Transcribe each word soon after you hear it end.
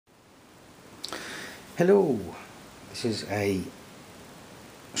Hello, this is a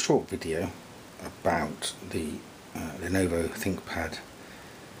short video about the Lenovo ThinkPad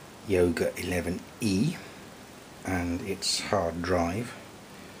YOGA 11E and its hard drive.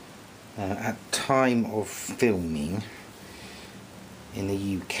 At time of filming in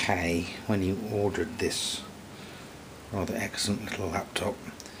the UK, when you ordered this rather excellent little laptop,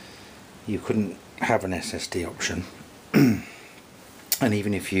 you couldn't have an SSD option and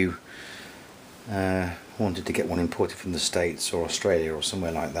even if you wanted to get one imported from the States or Australia or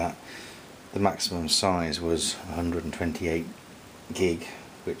somewhere like that, the maximum size was 128 gig,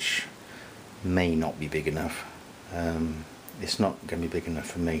 which may not be big enough. It's not going to be big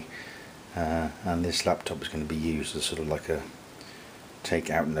enough for me, and this laptop is going to be used as sort of like a take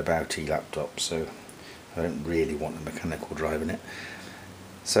out and abouty laptop, so I don't really want a mechanical drive in it.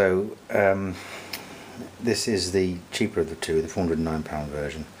 So this is the cheaper of the two, the £409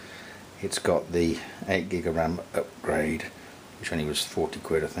 version. It's got the 8 gig of RAM upgrade, which only was 40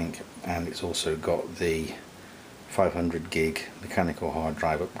 quid I think, and it's also got the 500 gig mechanical hard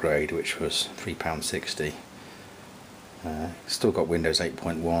drive upgrade, which was £3.60. It's still got Windows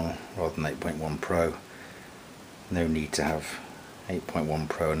 8.1 rather than 8.1 Pro. No need to have 8.1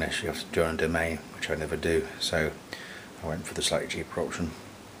 Pro unless you have to join a domain, which I never do, so I went for the slightly cheaper option.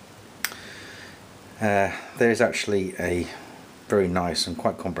 There is actually a very nice and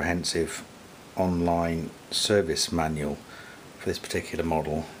quite comprehensive online service manual for this particular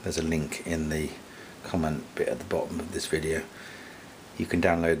model. There's a link in the comment bit at the bottom of this video. You can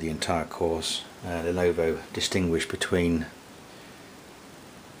download the entire course. Lenovo distinguish between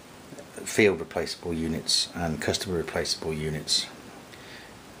field replaceable units and customer replaceable units,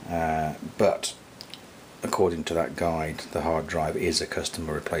 but according to that guide, the hard drive is a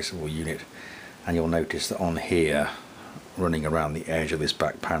customer replaceable unit, and you'll notice that on here, running around the edge of this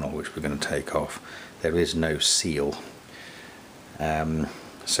back panel, which we're going to take off, there is no seal.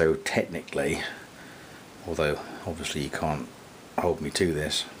 So technically, although obviously you can't hold me to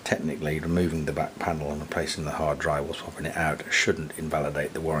this, technically removing the back panel and replacing the hard drive or swapping it out shouldn't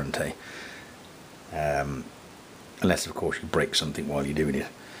invalidate the warranty, unless of course you break something while you're doing it.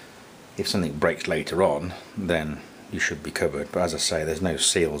 If something breaks later on, then you should be covered, but as I say, there's no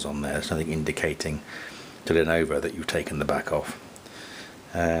seals on there. There's nothing indicating to Lenovo that you've taken the back off.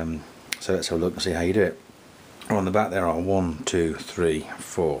 So let's have a look and see how you do it. On the back there are 1, 2, 3,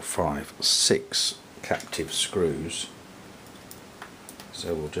 4, 5, 6 captive screws,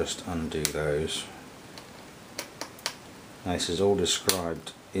 so we'll just undo those. Now, this is all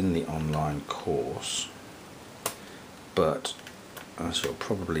described in the online course, but as you're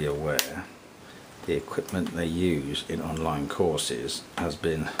probably aware, the equipment they use in online courses has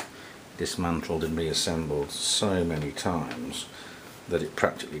been dismantled and reassembled so many times that it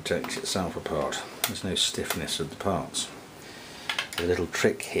practically takes itself apart. There's no stiffness of the parts. There's a little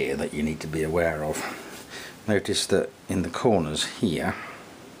trick here that you need to be aware of. Notice that in the corners here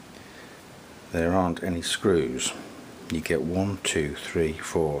there aren't any screws. You get 1, 2, 3,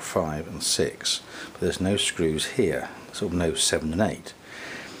 4, 5 and 6, but there's no screws here, sort of no 7 and 8.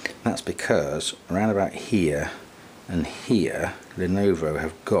 That's because around about here and here Lenovo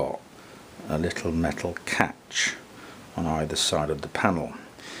have got a little metal catch on either side of the panel,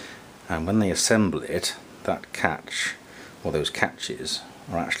 and when they assemble it, that catch, or those catches,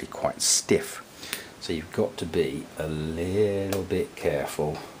 are actually quite stiff, so you've got to be a little bit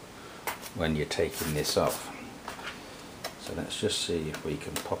careful when you're taking this off. So let's just see if we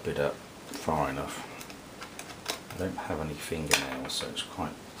can pop it up far enough. I don't have any fingernails, so it's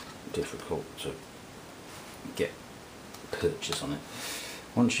quite difficult to get purchase on it.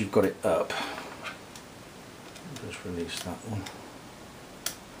 Once you've got it up, just release that one,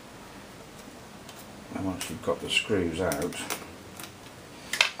 and once you've got the screws out,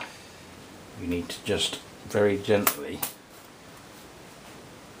 you need to just very gently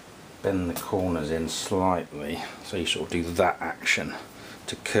bend the corners in slightly, so you sort of do that action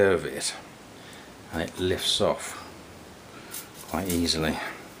to curve it, and it lifts off quite easily.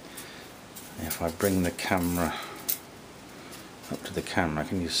 If I bring the camera up to the camera,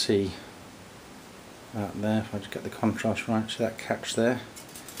 can you see that there? If I just get the contrast right, see that catch there?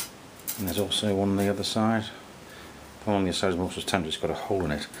 And there's also one on the other side. The one on the other side is also standard, it's got a hole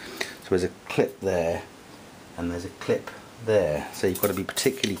in it. So there's a clip there and there's a clip there, so you've got to be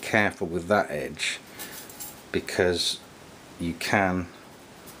particularly careful with that edge, because you can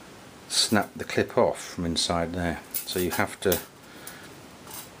snap the clip off from inside there. So you have to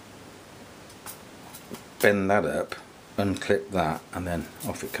bend that up, unclip that, and then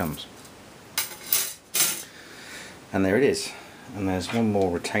off it comes. And there it is. And there's one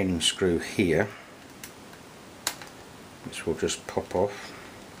more retaining screw here, which will just pop off.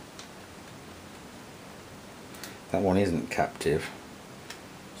 That one isn't captive,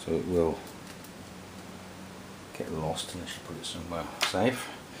 so it will get lost unless you put it somewhere safe.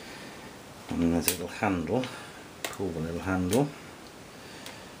 And then there's a little handle, pull the little handle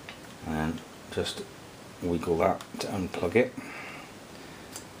and just wiggle that to unplug it,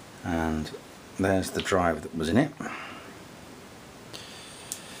 and there's the drive that was in it.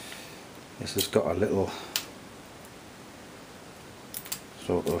 This has got a little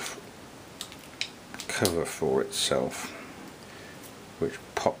sort of cover for itself which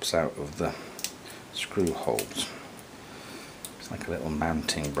pops out of the screw holes. It's like a little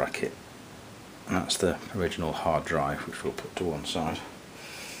mounting bracket, and that's the original hard drive, which we'll put to one side.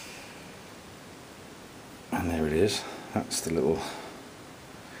 And there it is, that's the little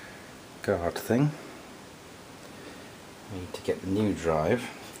guard thing. You need to get the new drive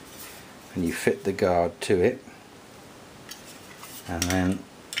and you fit the guard to it and then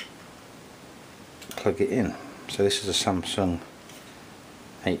plug it in. So this is a Samsung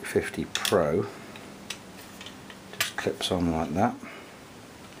 850 Pro, just clips on like that.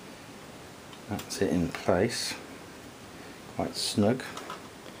 That's it in place, quite snug.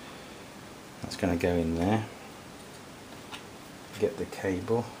 That's going to go in there. Get the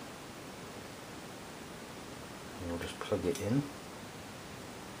cable, and we'll just plug it in.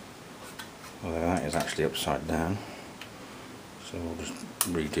 Although that is actually upside down, so we'll just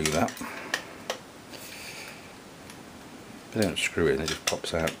redo that. They don't screw it in, it just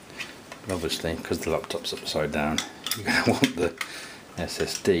pops out. But obviously, because the laptop's upside down, you're going to want the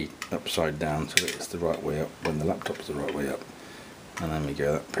SSD upside down so that it's the right way up when the laptop's the right way up. And then we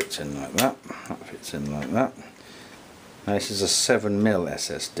go, that fits in like that, that fits in like that. Now this is a 7mm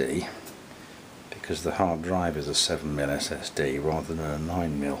SSD because the hard drive is a 7mm SSD rather than a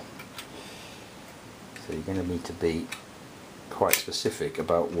 9mm. So you're going to need to be quite specific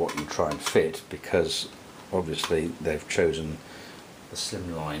about what you try and fit, because obviously they've chosen the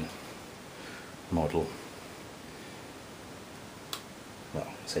slimline model. Well,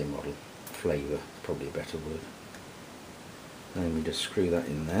 I say model, flavour, probably a better word. And then we just screw that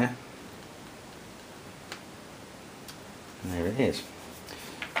in there, and there it is,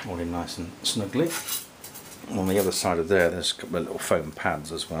 all in nice and snugly. On the other side of there's a couple of little foam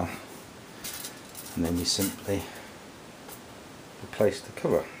pads as well, and then you simply replace the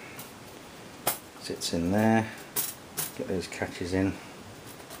cover. Sits in there, get those catches in,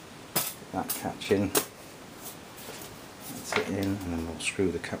 get that catch in, that's it in, and then we'll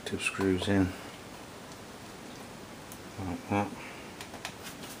screw the captive screws in. Like that,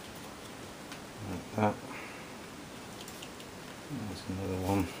 like that. There's another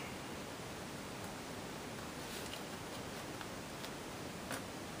one.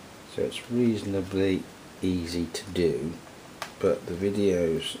 So it's reasonably easy to do, but the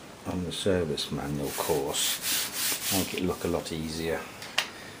videos on the service manual course make it look a lot easier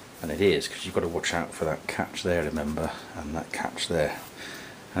than it is, because you've got to watch out for that catch there, remember, and that catch there.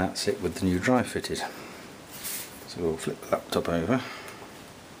 And that's it with the new drive fitted. So we'll flip the laptop over,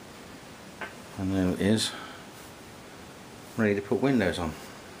 and there it is, ready to put Windows on.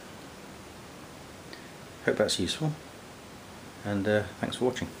 Hope that's useful, and thanks for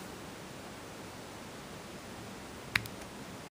watching.